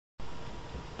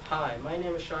Hi, my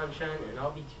name is Sean Chen, and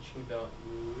I'll be teaching about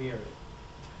Mirror.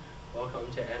 Welcome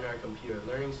to NR Computer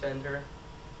Learning Center.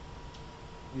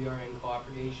 We are in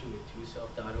cooperation with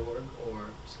twoself.org or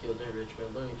Skills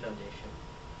Enrichment Learning Foundation.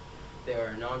 They are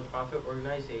a non-profit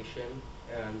organization,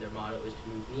 and their motto is to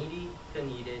move needy to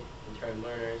needed and turn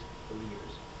learners to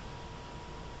leaders.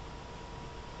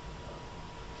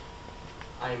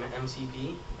 I am an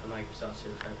MCP, a Microsoft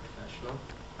Certified Professional.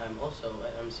 I'm also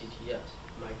an MCTS,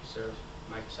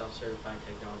 Microsoft Certified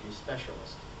Technology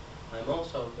Specialist. I'm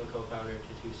also the co-founder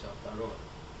to twoself.org.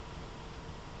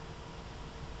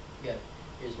 Again,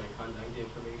 here's my contact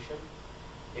information.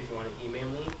 If you want to email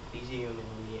me, please email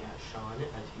me at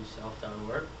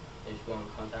sean@twoself.org. If you want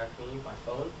to contact me by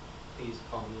phone, please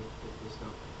call me with this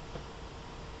number.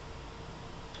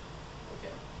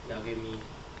 Okay, now give me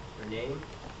your name.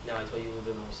 Now I told you a little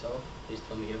bit about myself. Please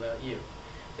tell me about you.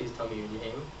 Please tell me your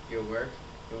name, your work,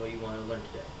 and what you want to learn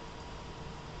today.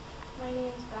 My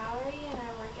name is Valerie and I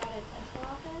work at a dental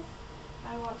office.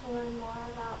 I want to learn more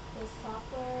about this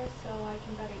software so I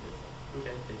can better use it.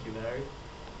 Okay, thank you, Valerie.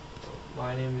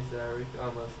 My name is Eric.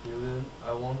 I'm a student.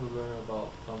 I want to learn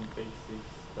about some basic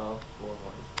stuff for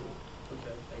my school.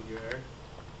 Okay, thank you, Eric.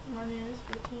 My name is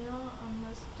Bettina. I'm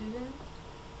a student,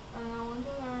 and I want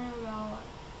to learn about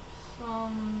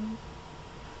some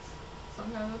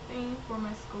kind of thing for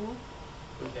my school.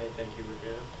 Okay, thank you,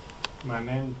 Bettina. My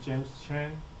name is James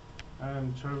Chen. I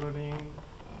am traveling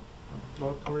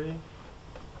lottery.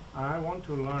 I want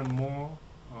to learn more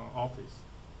office.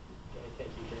 Okay, thank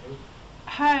you, James.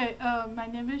 Hi, my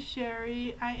name is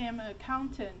Sherry. I am an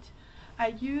accountant. I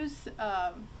use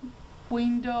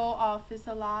Windows Office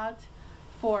a lot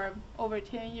for over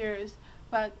 10 years,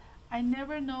 but I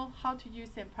never know how to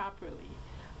use them properly.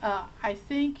 I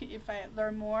think if I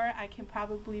learn more, I can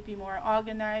probably be more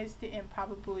organized and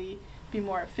probably be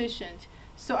more efficient.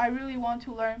 So I really want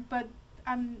to learn, but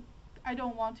I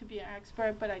don't want to be an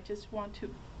expert, but I just want to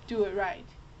do it right.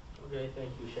 Okay, thank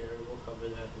you, Sherry. We'll cover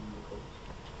that in the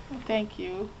course. Thank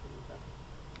you.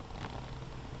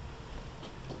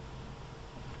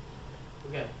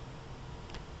 Okay,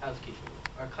 housekeeping.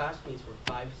 Our class meets for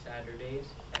 5 Saturdays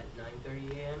at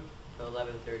 9:30 a.m. to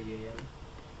 11:30 a.m.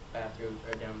 Bathrooms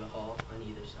are down the hall on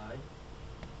either side.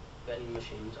 Vending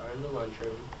machines are in the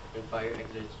lunchroom, and fire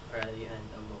exits are at the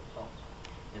end of both halls.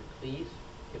 And please,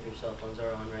 if your cell phones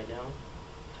are on right now,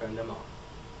 turn them off.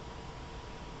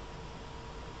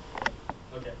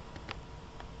 Okay.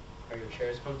 Are your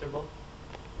chairs comfortable?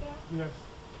 Yes.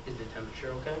 Is the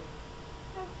temperature okay?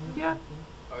 Yeah.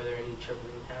 Are there any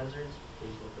tripping hazards?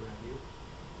 Please look around you.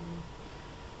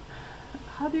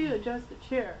 How do you adjust the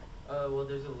chair? Well,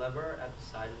 there's a lever at the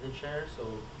side of the chair,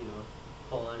 so,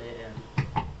 pull on it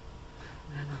and...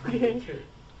 Okay.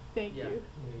 Thank yeah, you.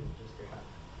 just your hat.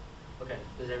 Okay,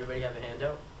 does everybody have a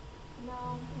handout?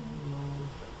 No.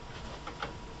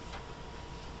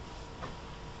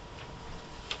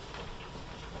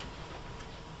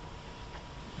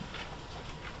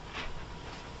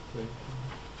 Thank you.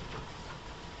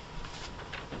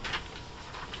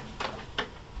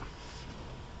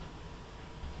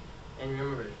 And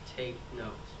remember to take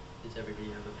notes. Does everybody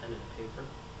have a pen and a paper?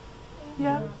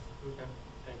 Yeah. Okay,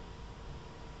 thank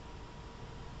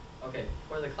you. Okay,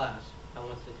 for the class, I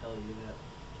want to tell you that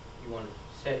you want to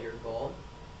set your goal.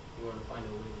 You want to find a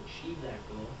way to achieve that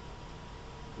goal.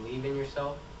 Believe in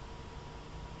yourself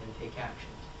and take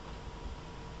actions.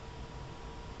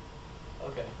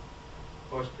 Okay,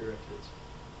 course prerequisites.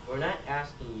 We're not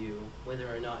asking you whether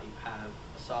or not you have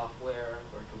a software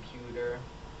or a computer.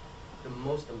 The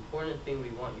most important thing we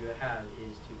want you to have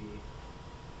is to be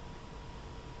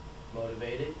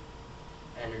motivated,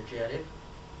 energetic,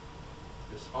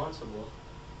 responsible,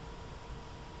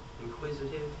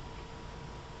 inquisitive,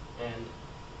 and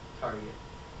target.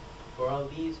 For all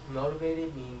these,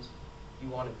 motivated means you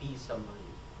want to be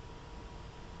somebody.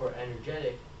 For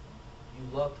energetic,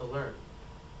 you love to learn.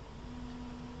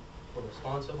 For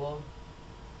responsible,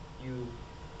 you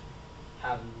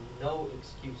have no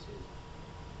excuses.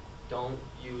 Don't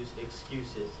use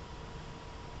excuses.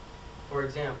 For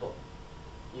example,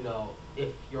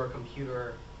 if your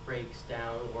computer breaks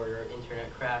down or your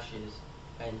internet crashes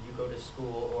and you go to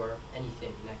school or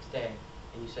anything next day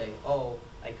and you say, oh,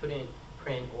 I couldn't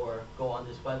print or go on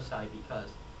this website because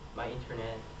my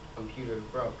internet computer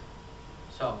broke.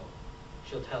 So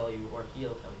she'll tell you, or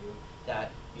he'll tell you,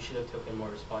 that you should have taken more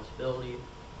responsibility,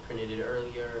 printed it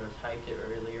earlier, or typed it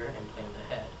earlier, and planned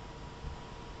ahead.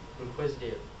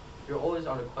 Inquisitive. You're always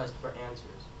on a quest for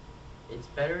answers. It's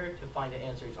better to find the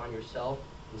answers on yourself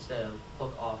instead of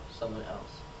look off someone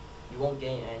else. You won't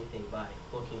gain anything by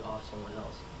looking off someone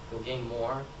else. You'll gain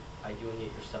more by doing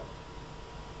it yourself.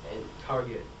 and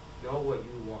target. Know what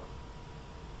you want.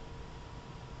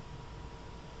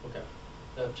 Okay,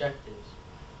 the objectives.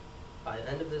 By the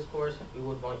end of this course, we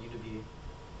would want you to be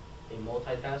a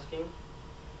multitasking,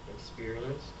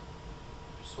 experienced,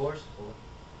 resourceful,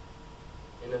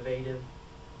 innovative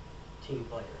team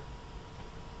player.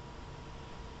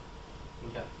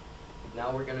 Okay,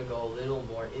 now we're going to go a little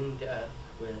more in depth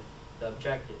with the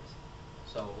objectives.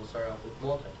 So we'll start off with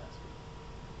multitasking.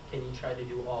 Can you try to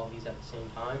do all of these at the same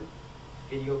time?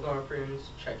 Video conference,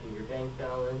 checking your bank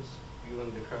balance,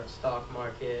 viewing the current stock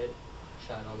market,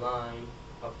 chat online,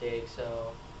 update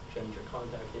Excel, change your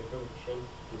contact information,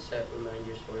 and set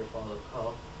reminders for your follow-up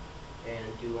call,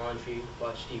 and do laundry,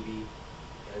 watch TV,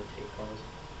 and take calls.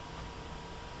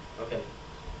 Okay,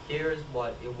 here's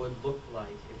what it would look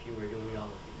like if you were doing all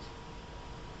of these.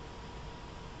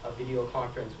 A video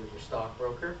conference with your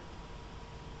stockbroker,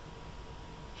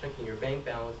 checking your bank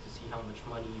balance to see how much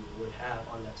money you would have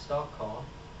on that stock call,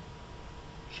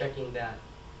 checking that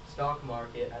stock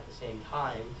market at the same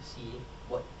time to see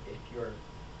what if your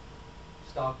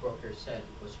stockbroker said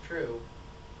was true,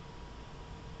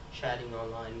 chatting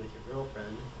online with your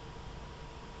girlfriend,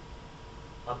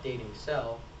 updating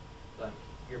Excel, like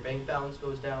your bank balance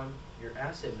goes down, your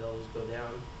asset bills go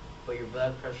down, but your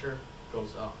blood pressure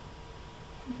goes up.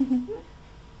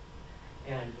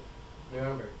 And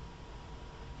remember,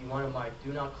 you want to mark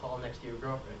do not call next to your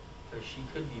girlfriend, because she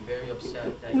could be very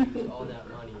upset that you used all that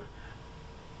money.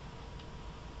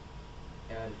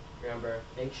 And remember,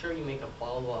 make sure you make a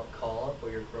follow-up call for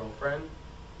your girlfriend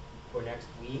for next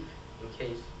week in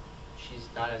case she's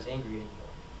not as angry anymore.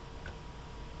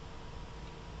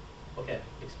 Okay,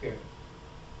 experience.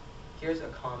 Here's a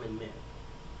common myth.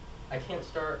 I can't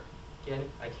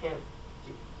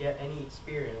get any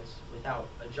experience without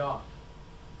a job.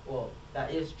 Well,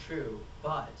 that is true,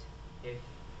 but if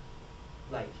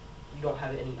you don't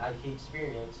have any IT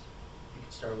experience, you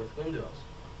can start with Windows.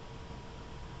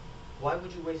 Why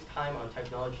would you waste time on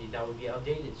technology that would be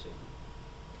outdated soon?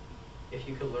 If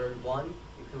you could learn one,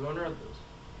 you can learn others.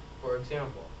 For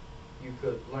example, you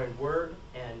could learn Word,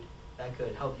 and that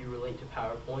could help you relate to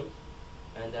PowerPoint,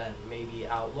 and then maybe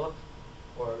Outlook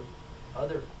or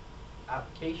other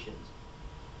applications.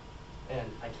 And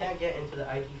I can't get into the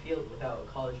IT field without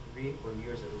a college degree or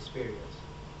years of experience.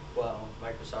 Well,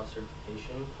 Microsoft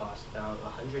certification costs about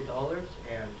 $100,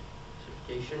 and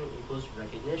certification equals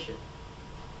recognition.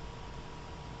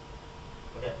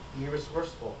 Okay, be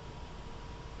resourceful.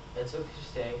 It's okay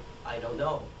to say, I don't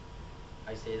know.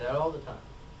 I say that all the time.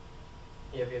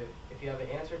 If you have an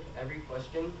answer to every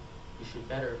question, you should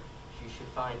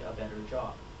find a better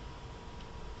job.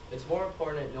 It's more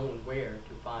important knowing where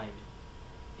to find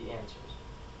the answers.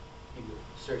 You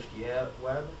search the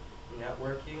web,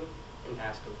 networking, and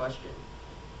ask a question.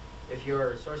 If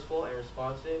you're resourceful and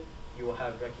responsive, you will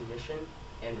have recognition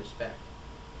and respect.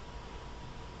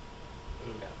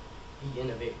 Be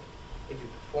innovative. If you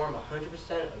perform 100%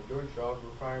 of your job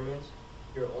requirements,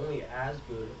 you're only as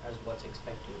good as what's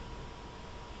expected of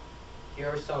you. Here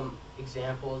are some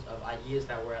examples of ideas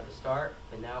that were at the start,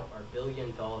 but now are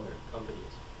billion-dollar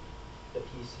companies. The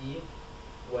PC,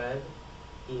 web,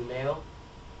 email,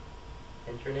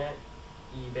 internet,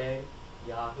 eBay,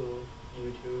 Yahoo,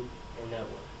 YouTube, and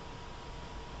network.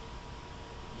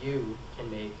 You can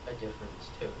make a difference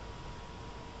too.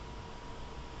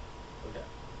 Okay.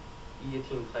 Be a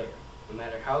team player. No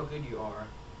matter how good you are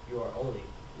only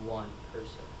one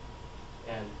person.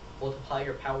 And multiply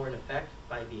your power and effect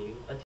by being a team.